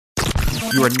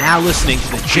You are now listening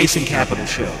to the Jason Capital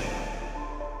Show.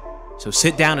 So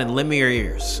sit down and lend me your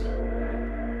ears.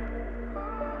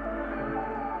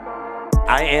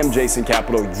 I am Jason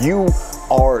Capital. You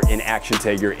are an action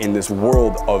taker in this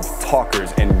world of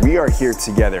talkers, and we are here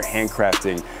together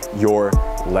handcrafting your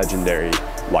legendary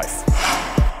life.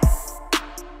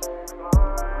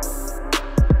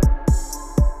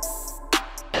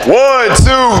 One,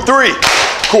 two, three.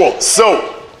 Cool.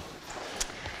 So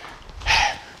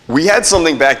we had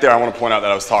something back there I want to point out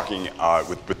that I was talking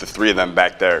with the three of them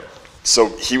back there. So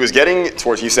he was getting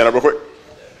towards, can you stand up real quick?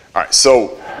 All right, so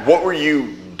what were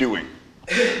you doing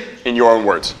in your own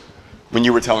words when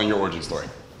you were telling your origin story?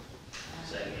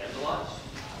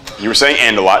 You were saying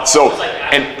and a lot. So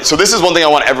this is one thing I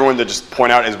want everyone to just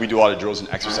point out as we do a lot of drills and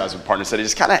exercise with partner study.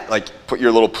 Just kind of like put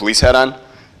your little police hat on.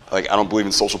 Like, I don't believe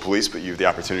in social police, but you have the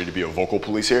opportunity to be a vocal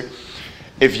police here.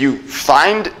 If you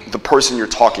find the person you're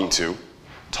talking to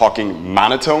talking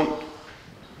monotone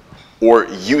or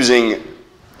using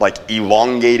like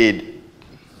elongated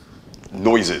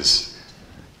noises,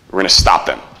 we're gonna stop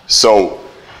them. So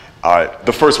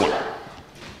the first one,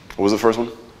 what was the first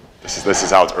one? This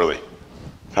is how it's early.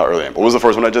 How early I am. What was the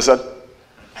first one I just said?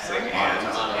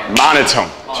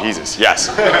 Monotone. Jesus, yes.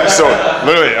 So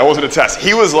literally, that wasn't a test.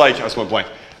 He was like, I just went blank.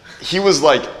 He was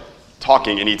like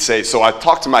talking and he'd say, so I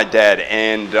talked to my dad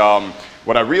and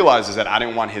what I realized is that I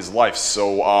didn't want his life.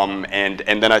 So,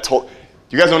 and then I told,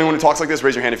 you guys know anyone who talks like this?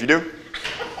 Raise your hand if you do.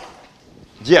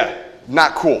 Yeah,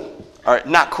 not cool. All right,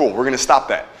 not cool. We're gonna stop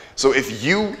that. So if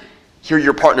you hear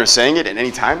your partner saying it at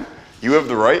any time, you have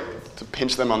the right to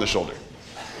pinch them on the shoulder.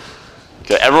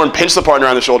 Okay, everyone pinch the partner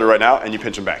on the shoulder right now and you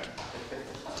pinch them back.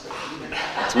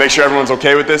 To make sure everyone's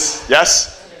okay with this,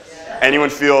 yes? Anyone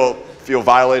feel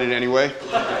violated in any way?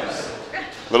 A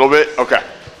little bit? Okay.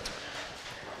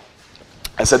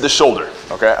 I said the shoulder,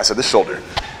 okay? I said the shoulder.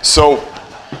 So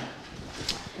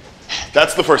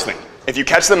that's the first thing. If you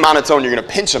catch them monotone, you're gonna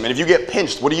pinch them. And if you get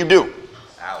pinched, what do you do?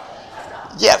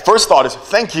 Ow. Yeah, first thought is,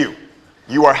 thank you.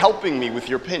 You are helping me with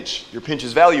your pinch. Your pinch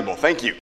is valuable, thank you.